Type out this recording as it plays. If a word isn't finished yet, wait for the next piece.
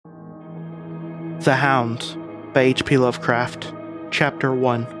The Hound by H.P. Lovecraft. Chapter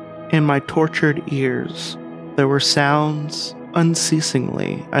 1. In my tortured ears, there were sounds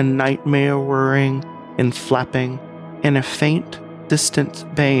unceasingly, a nightmare whirring and flapping, and a faint,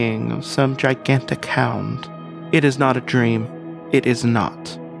 distant baying of some gigantic hound. It is not a dream. It is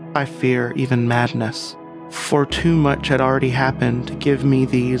not. I fear even madness, for too much had already happened to give me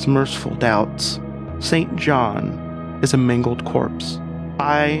these merciful doubts. St. John is a mangled corpse.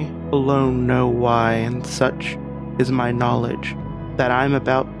 I alone know why, and such is my knowledge, that I am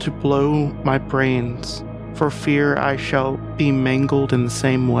about to blow my brains, for fear I shall be mangled in the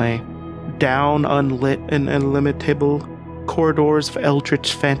same way. Down unlit and illimitable corridors of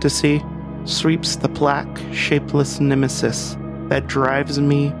eldritch fantasy sweeps the black, shapeless nemesis that drives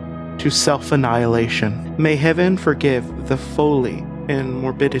me to self-annihilation. May heaven forgive the folly and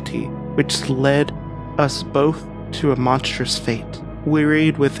morbidity which led us both to a monstrous fate,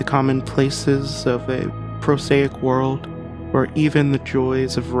 wearied with the commonplaces of a prosaic world where even the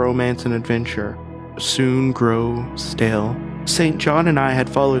joys of romance and adventure soon grow stale. St. John and I had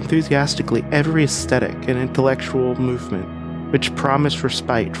followed enthusiastically every aesthetic and intellectual movement which promised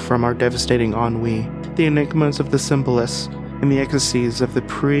respite from our devastating ennui. The enigmas of the symbolists and the ecstasies of the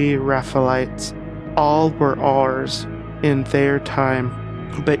pre-Raphaelites, all were ours in their time,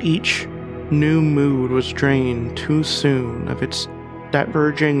 but each new mood was drained too soon of its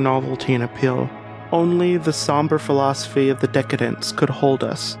diverging novelty and appeal. Only the somber philosophy of the decadents could hold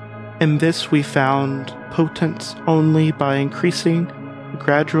us, and this we found potent only by increasing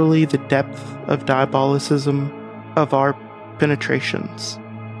gradually the depth of diabolicism of our penetrations.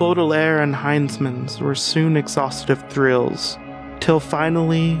 Baudelaire and Heinzmann's were soon exhausted of thrills, till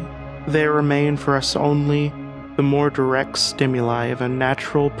finally there remained for us only the more direct stimuli of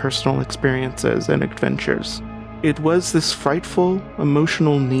unnatural personal experiences and adventures. It was this frightful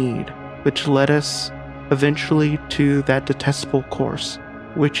emotional need which led us eventually to that detestable course,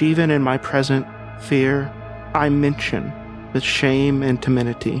 which even in my present fear I mention with shame and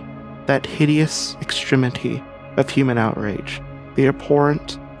timidity, that hideous extremity of human outrage, the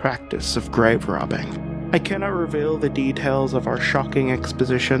abhorrent practice of grave robbing. I cannot reveal the details of our shocking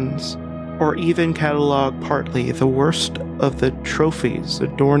expositions, or even catalog partly the worst of the trophies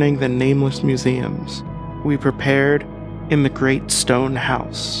adorning the nameless museums we prepared in the great stone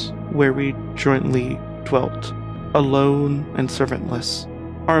house where we jointly dwelt, alone and servantless.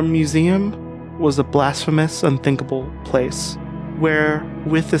 Our museum was a blasphemous, unthinkable place, where,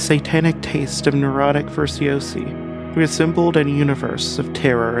 with the satanic taste of neurotic virtuosi, we assembled a universe of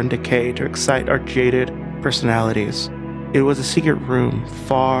terror and decay to excite our jaded personalities. It was a secret room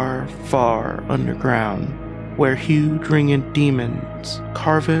far, far underground, where huge ringed demons,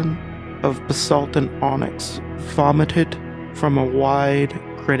 carven of basalt and onyx, vomited from a wide,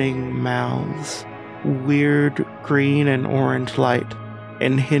 grinning mouths, weird green and orange light,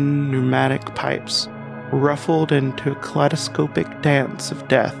 and hidden pneumatic pipes, ruffled into a kaleidoscopic dance of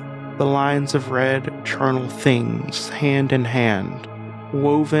death, the lines of red, charnel things, hand in hand,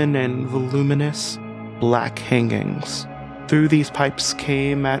 woven in voluminous, black hangings. Through these pipes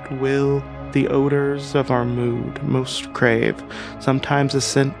came at will the odors of our mood most crave, sometimes a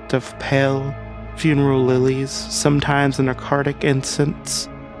scent of pale funeral lilies, sometimes a narcotic incense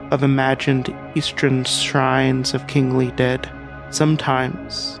of imagined eastern shrines of kingly dead,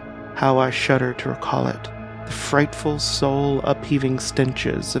 sometimes, how I shudder to recall it, the frightful soul-upheaving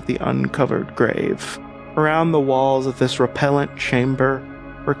stenches of the uncovered grave. Around the walls of this repellent chamber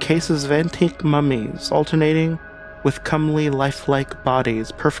were cases of antique mummies, alternating with comely, lifelike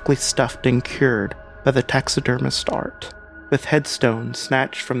bodies perfectly stuffed and cured by the taxidermist art, with headstones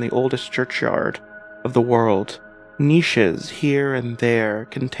snatched from the oldest churchyard of the world. Niches here and there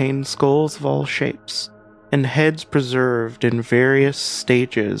contained skulls of all shapes, and heads preserved in various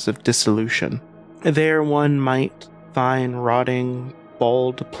stages of dissolution. There one might find rotting,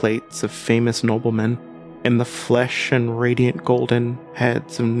 bald plates of famous noblemen, and the flesh and radiant golden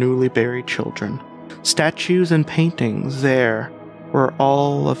heads of newly buried children. Statues and paintings there were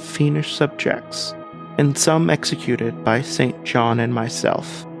all of fiendish subjects, and some executed by St. John and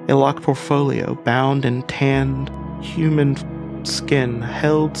myself. A locked portfolio bound in tanned human skin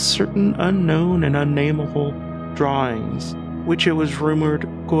held certain unknown and unnameable drawings, which it was rumored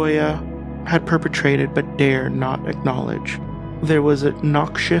Goya had perpetrated but dared not acknowledge. There was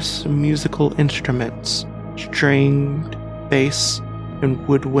noxious musical instruments, stringed bass and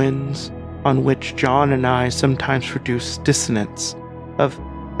woodwinds, on which John and I sometimes produced dissonance of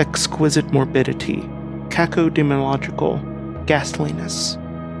exquisite morbidity, cacodemoniacal ghastliness.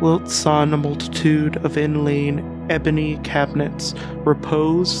 Wilt saw in a multitude of inlaid ebony cabinets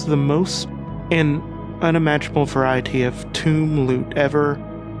repose the most An unimaginable variety of tomb loot ever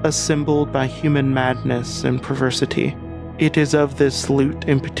assembled by human madness and perversity. It is of this loot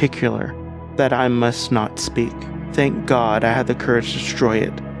in particular that I must not speak. Thank God I had the courage to destroy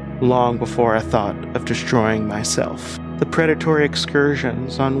it long before I thought of destroying myself. The predatory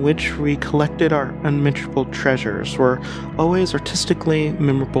excursions on which we collected our unmentionable treasures were always artistically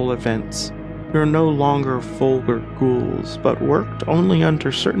memorable events. We were no longer vulgar ghouls, but worked only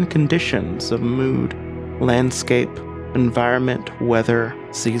under certain conditions of mood, landscape, environment, weather,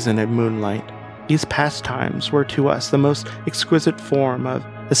 season, and moonlight. These pastimes were to us the most exquisite form of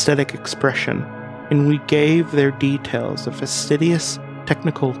aesthetic expression, and we gave their details a fastidious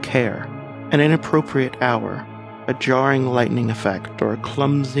technical care. An inappropriate hour, a jarring lightning effect, or a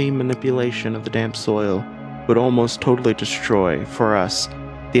clumsy manipulation of the damp soil would almost totally destroy, for us,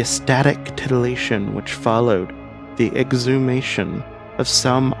 the ecstatic titillation which followed the exhumation of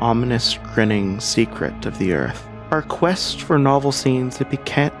some ominous grinning secret of the earth. Our quest for novel scenes and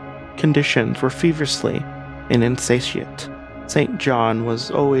piquant conditions were feverishly and insatiate. St. John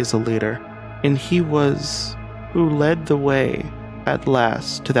was always a leader, and he was who led the way at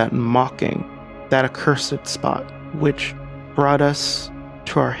last to that mocking, that accursed spot, which brought us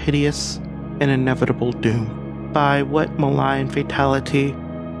to our hideous and inevitable doom. By what malign fatality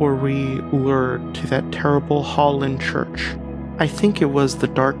were we lured to that terrible Holland church? I think it was the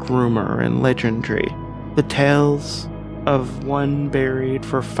dark rumor and legendary, the tales of one buried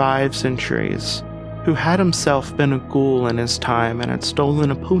for 5 centuries, who had himself been a ghoul in his time and had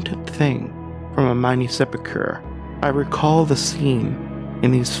stolen a potent thing from a mighty sepulchre. I recall the scene in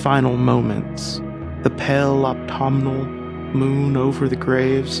these final moments, the pale autumnal moon over the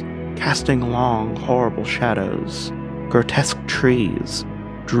graves, casting long, horrible shadows, grotesque trees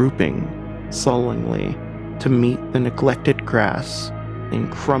drooping sullenly to meet the neglected grass in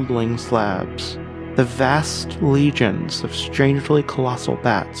crumbling slabs, the vast legions of strangely colossal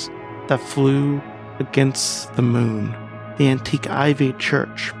bats that flew against the moon, the antique ivied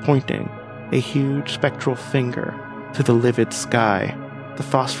church pointing a huge spectral finger to the livid sky, the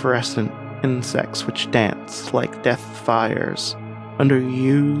phosphorescent insects which dance like death fires under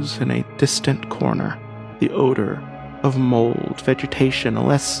yews in a distant corner, the odor of mold, vegetation, and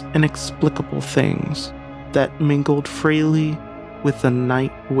less inexplicable things that mingled freely with the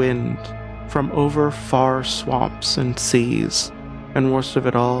night wind from over far swamps and seas, and worst of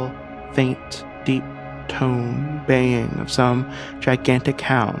it all, faint, deep tone baying of some gigantic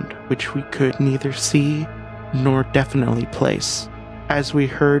hound which we could neither see nor definitely place. As we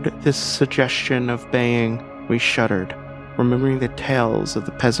heard this suggestion of baying, we shuddered, remembering the tales of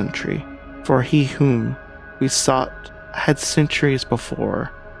the peasantry, for he whom we sought had centuries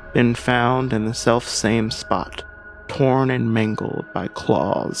before been found in the self-same spot, torn and mangled by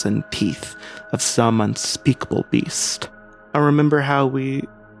claws and teeth of some unspeakable beast. I remember how we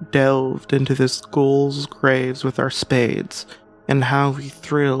delved into this ghoul's graves with our spades, and how we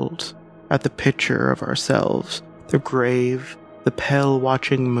thrilled at the picture of ourselves, the grave, the pale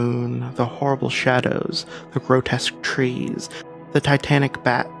watching moon, the horrible shadows, the grotesque trees, the titanic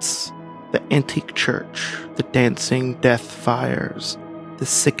bats, the antique church, the dancing death fires, the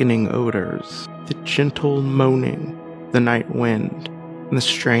sickening odors, the gentle moaning, the night wind, and the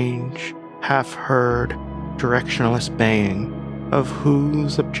strange, half-heard, directionless baying, of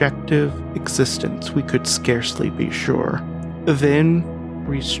whose objective existence we could scarcely be sure. Then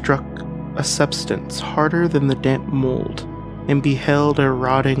we struck a substance harder than the damp mold, and beheld a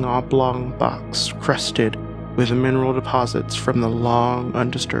rotting oblong box crusted with mineral deposits from the long,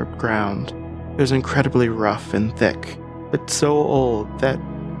 undisturbed ground. It was incredibly rough and thick, but so old that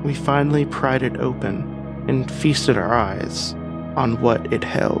we finally pried it open and feasted our eyes on what it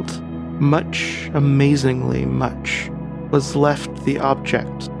held. Much, amazingly much, was left the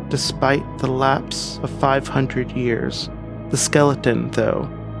object despite the lapse of 500 years. The skeleton, though,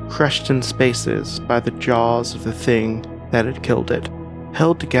 crushed in spaces by the jaws of the thing that had killed it,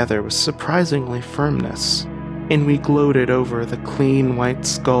 held together with surprisingly firmness, and we gloated over the clean white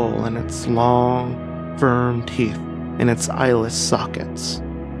skull and its long, firm teeth and its eyeless sockets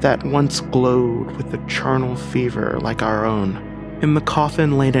that once glowed with a charnel fever like our own. In the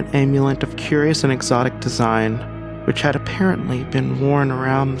coffin laid an amulet of curious and exotic design, which had apparently been worn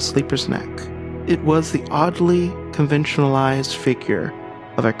around the sleeper's neck. It was the oddly conventionalized figure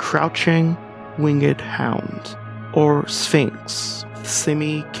of a crouching, winged hound, or sphinx with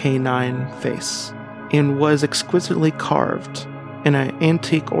semi-canine face, and was exquisitely carved in an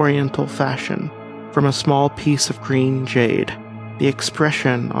antique oriental fashion from a small piece of green jade. The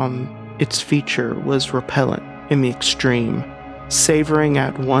expression on its feature was repellent in the extreme, savoring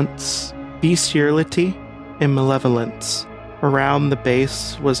at once bestiality and malevolence. Around the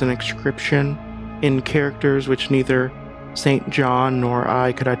base was an inscription in characters which neither St. John nor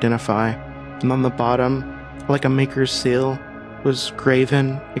I could identify, and on the bottom, like a maker's seal, was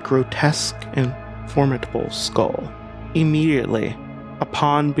graven a grotesque and formidable skull. Immediately,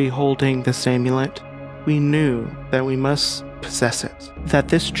 upon beholding this amulet, we knew that we must possess it, that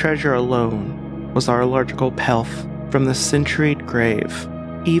this treasure alone was our logical pelf from the centuried grave.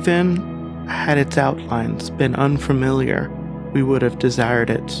 Even had its outlines been unfamiliar, we would have desired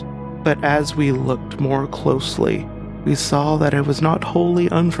it. But as we looked more closely, we saw that it was not wholly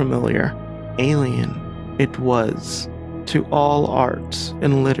unfamiliar. Alien it was to all art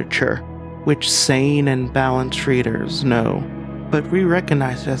and literature, which sane and balanced readers know, but we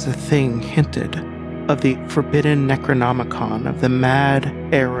recognized it as a thing hinted of the forbidden Necronomicon of the mad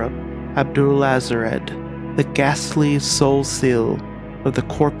Arab Abdul-Lazared, the ghastly soul seal of the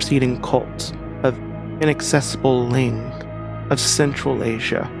corpse-eating cult of inaccessible Ling of Central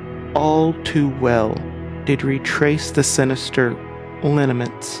Asia. All too well did retrace the sinister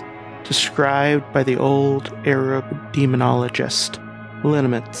lineaments described by the old Arab demonologist.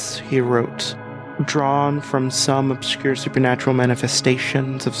 Lineaments, he wrote, drawn from some obscure supernatural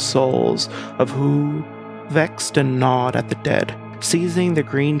manifestations of souls of who vexed and gnawed at the dead. Seizing the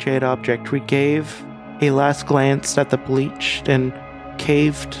green jade object, we gave a last glance at the bleached and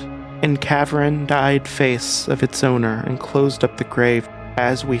caved and cavern-dyed face of its owner and closed up the grave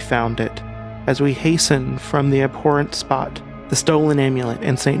as we found it. As we hastened from the abhorrent spot, the stolen amulet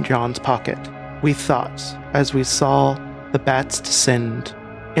in St. John's pocket, we thought, as we saw the bats descend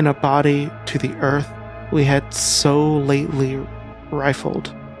in a body to the earth we had so lately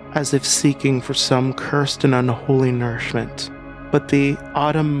rifled, as if seeking for some cursed and unholy nourishment. But the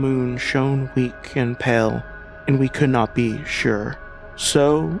autumn moon shone weak and pale, and we could not be sure.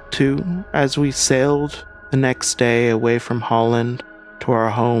 So, too, as we sailed the next day away from Holland to our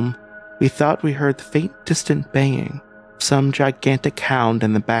home, we thought we heard the faint distant baying of some gigantic hound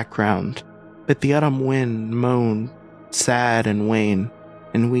in the background, but the autumn wind moaned sad and wan,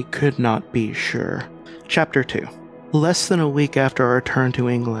 and we could not be sure. Chapter 2. Less than a week after our return to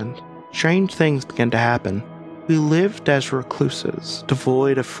England, strange things began to happen. We lived as recluses,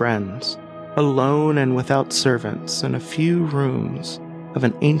 devoid of friends, alone and without servants, in a few rooms of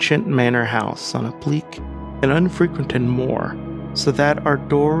an ancient manor house on a bleak and unfrequented moor, so that our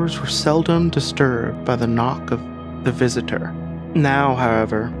doors were seldom disturbed by the knock of the visitor. Now,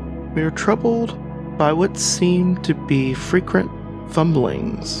 however, we were troubled by what seemed to be frequent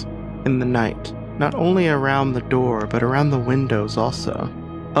fumblings in the night, not only around the door, but around the windows also,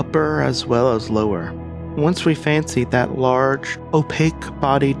 upper as well as lower. Once we fancied that large, opaque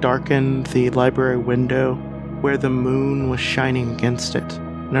body darkened the library window where the moon was shining against it.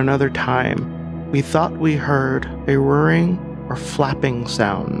 And another time, we thought we heard a whirring or flapping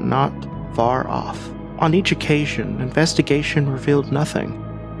sound not far off. On each occasion, investigation revealed nothing,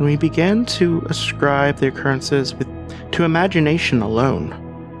 and we began to ascribe the occurrences to imagination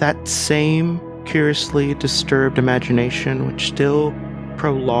alone. That same curiously disturbed imagination which still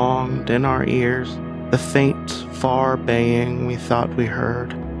prolonged in our ears the faint, far baying we thought we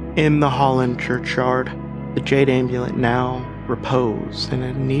heard. In the Holland churchyard, the jade amulet now reposed in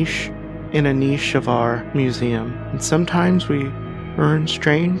a niche of our museum, and sometimes we burned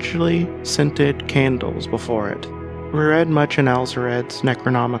strangely scented candles before it. We read much in Alzared's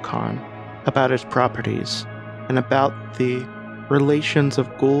Necronomicon about its properties, and about the relations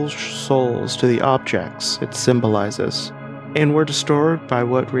of ghoulish souls to the objects it symbolizes, and were disturbed by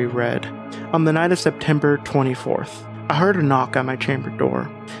what we read. On the night of September 24th, I heard a knock at my chamber door.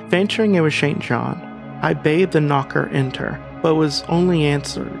 Fancying it was St. John, I bade the knocker enter, but was only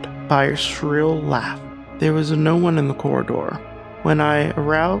answered by a shrill laugh. There was no one in the corridor. When I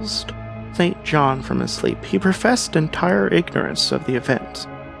aroused St. John from his sleep, he professed entire ignorance of the event,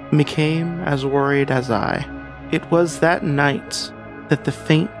 and became as worried as I. It was that night that the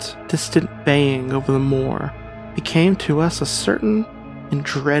faint, distant baying over the moor became to us a certain and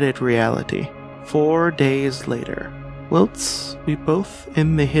dreaded reality. 4 days later, whilst we both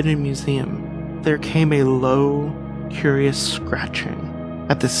in the hidden museum, there came a low, curious scratching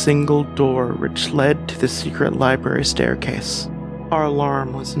at the single door which led to the secret library staircase. Our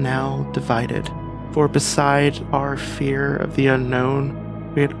alarm was now divided, for beside our fear of the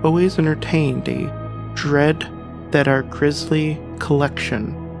unknown, we had always entertained a dread that our grisly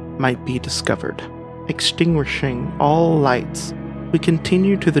collection might be discovered. Extinguishing all lights, we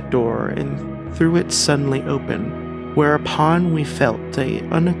continued to the door and threw it suddenly open, whereupon we felt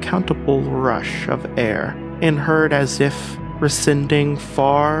an unaccountable rush of air and heard as if rescinding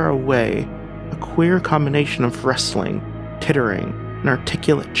far away a queer combination of wrestling, tittering, and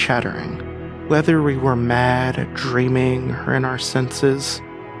articulate chattering. Whether we were mad, dreaming, or in our senses,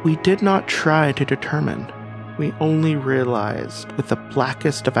 we did not try to determine. We only realized with the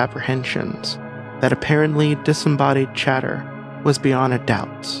blackest of apprehensions that apparently disembodied chatter was beyond a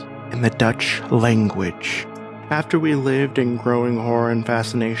doubt in the Dutch language. After we lived in growing horror and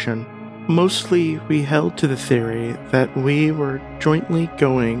fascination, mostly we held to the theory that we were jointly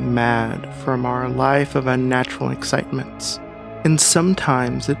going mad from our life of unnatural excitements, and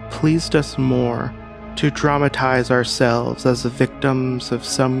sometimes it pleased us more to dramatize ourselves as the victims of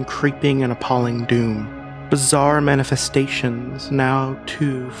some creeping and appalling doom, bizarre manifestations now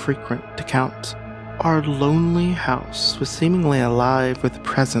too frequent to count. Our lonely house was seemingly alive with the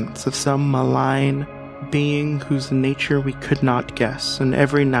presence of some malign being whose nature we could not guess, and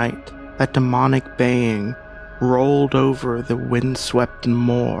every night that demonic baying rolled over the windswept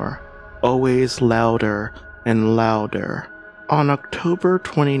moor, always louder and louder. On October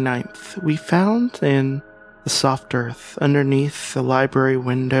 29th, we found in the soft earth underneath the library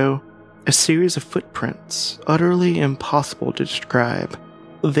window a series of footprints utterly impossible to describe.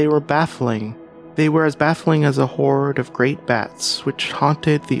 They were baffling. They were as baffling as a horde of great bats which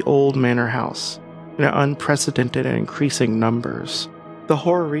haunted the old manor house in unprecedented and increasing numbers. The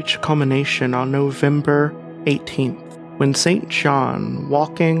horror reached culmination on November 18th, when St. John,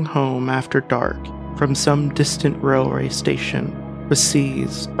 walking home after dark from some distant railway station, was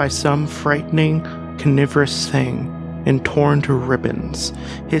seized by some frightening, carnivorous thing and torn to ribbons.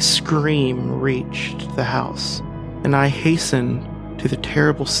 His scream reached the house, and I hastened to the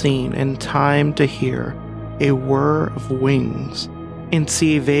terrible scene in time to hear a whir of wings and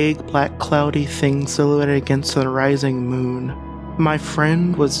see a vague black cloudy thing silhouetted against the rising moon. My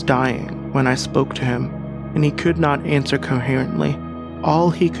friend was dying when I spoke to him, and he could not answer coherently. All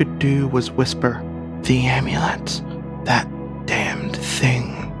he could do was whisper, "The amulet, that damned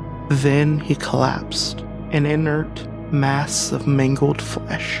thing." Then he collapsed, an inert mass of mangled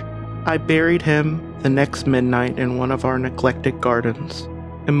flesh. I buried him the next midnight in one of our neglected gardens,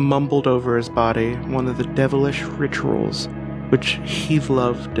 and mumbled over his body one of the devilish rituals which he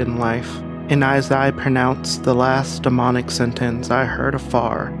loved in life. And as I pronounced the last demonic sentence, I heard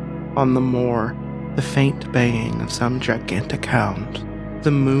afar, on the moor, the faint baying of some gigantic hound.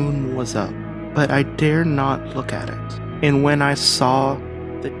 The moon was up, but I dared not look at it. And when I saw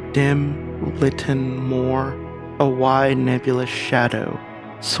the dim, litten moor, a wide nebulous shadow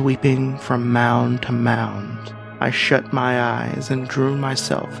sweeping from mound to mound, I shut my eyes and drew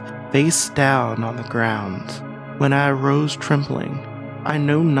myself face down on the ground. When I arose trembling, I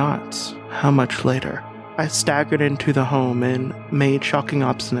know not how much later, I staggered into the home and made shocking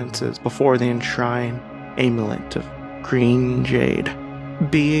obeisances before the enshrined amulet of green jade.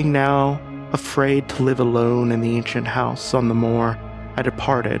 Being now afraid to live alone in the ancient house on the moor, I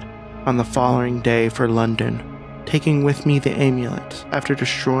departed on the following day for London, taking with me the amulet after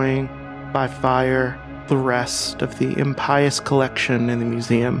destroying by fire the rest of the impious collection in the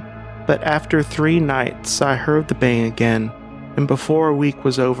museum. But after 3 nights I heard the baying again, and before a week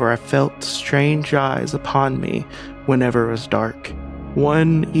was over I felt strange eyes upon me whenever it was dark.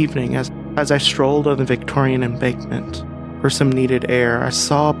 One evening as I strolled on the Victorian embankment for some needed air, I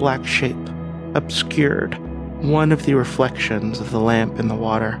saw a black shape, obscured, one of the reflections of the lamp in the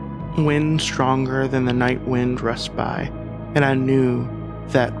water. Wind stronger than the night wind rushed by, and I knew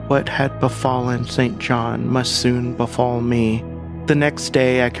that what had befallen St. John must soon befall me. The next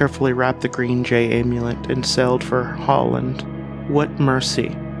day I carefully wrapped the green jay amulet and sailed for Holland. What mercy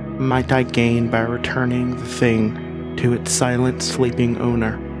might I gain by returning the thing to its silent sleeping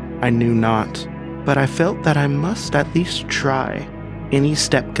owner? I knew not, but I felt that I must at least try any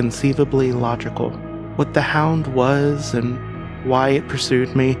step conceivably logical. What the hound was and why it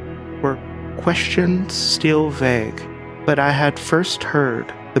pursued me were questions still vague, but I had first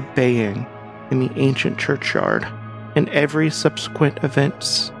heard the baying in the ancient churchyard, and every subsequent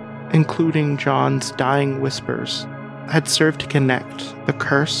events, including John's dying whispers, had served to connect the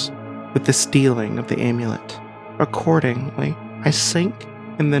curse with the stealing of the amulet. Accordingly, I sank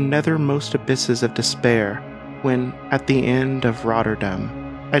in the nethermost abysses of despair when, at the end of Rotterdam,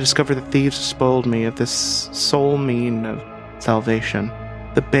 I discovered the thieves spoiled me of this sole mean of salvation.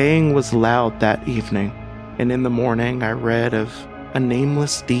 The baying was loud that evening, and in the morning I read of a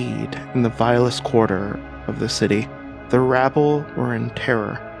nameless deed in the vilest quarter of the city. The rabble were in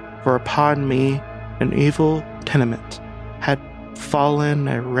terror, for upon me an evil tenement had fallen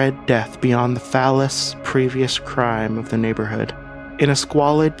a red death beyond the foulest previous crime of the neighborhood. In a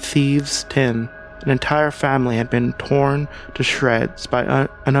squalid thieves' den, An entire family had been torn to shreds by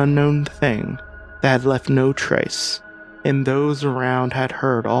an unknown thing that had left no trace, and those around had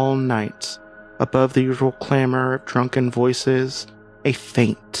heard all night, above the usual clamor of drunken voices, a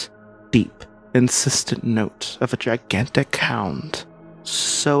faint, deep, insistent note of a gigantic hound.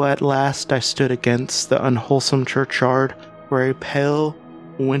 So at last I stood against the unwholesome churchyard where a pale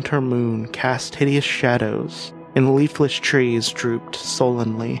winter moon cast hideous shadows and leafless trees drooped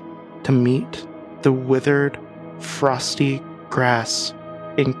sullenly to meet the withered, frosty grass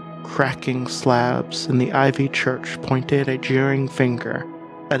and cracking slabs, and the ivy church pointed a jeering finger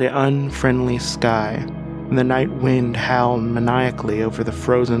at an unfriendly sky, and the night wind howled maniacally over the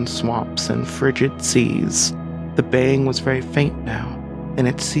frozen swamps and frigid seas. The baying was very faint now, and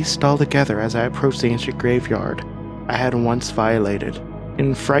it ceased altogether as I approached the ancient graveyard I had once violated,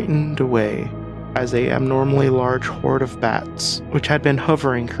 and frightened away as a abnormally large horde of bats, which had been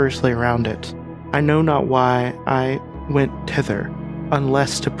hovering curiously around it. I know not why I went thither,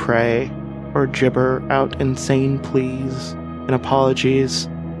 unless to pray or gibber out insane pleas and apologies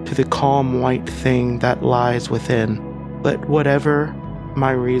to the calm white thing that lies within. But whatever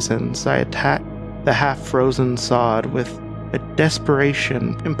my reasons, I attacked the half-frozen sod with a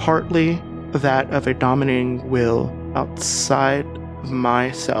desperation, and partly that of a dominating will outside of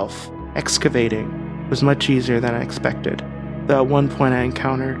myself. Excavating was much easier than I expected, though at one point I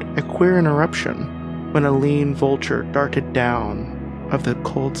encountered a queer interruption when a lean vulture darted down of the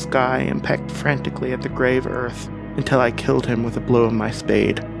cold sky and pecked frantically at the grave earth until I killed him with a blow of my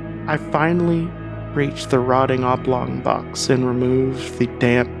spade. I finally reached the rotting oblong box and removed the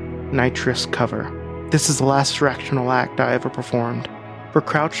damp, nitrous cover. This is the last fractional act I ever performed, for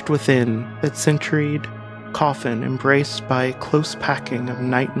crouched within that centuried coffin, embraced by a close packing of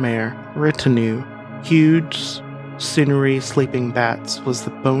nightmare retinue, huge, sinewy sleeping bats, was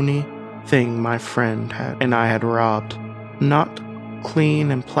the bony thing my friend and I had robbed. Not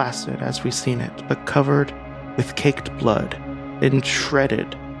clean and placid as we seen it, but covered with caked blood, and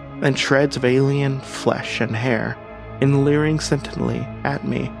shreds of alien flesh and hair, and leering sentinelly at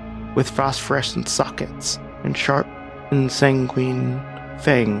me with phosphorescent sockets and sharp and sanguine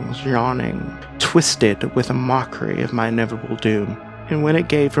fangs yawning, twisted with a mockery of my inevitable doom. And when it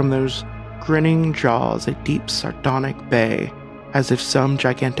gave from those grinning jaws a deep sardonic bay, as if some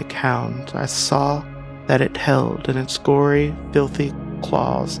gigantic hound, I saw that it held in its gory, filthy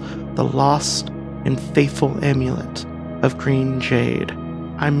claws the lost and faithful amulet of green jade.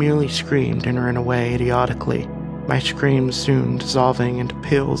 I merely screamed and ran away idiotically, my screams soon dissolving into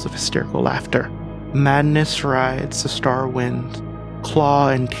peals of hysterical laughter. Madness rides the star wind, claw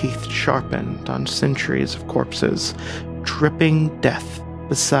and teeth sharpened on centuries of corpses, dripping death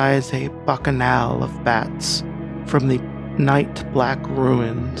besides a bacchanal of bats from the night-black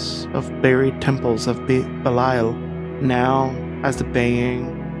ruins of buried temples of Belial. Now, as the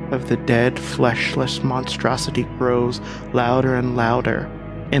baying of the dead fleshless monstrosity grows louder and louder,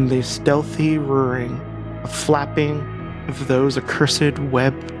 and the stealthy roaring, flapping of those accursed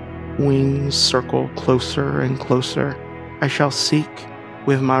webbed wings circle closer and closer, I shall seek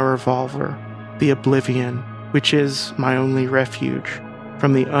with my revolver the oblivion which is my only refuge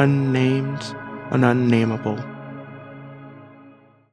from the unnamed and unnameable.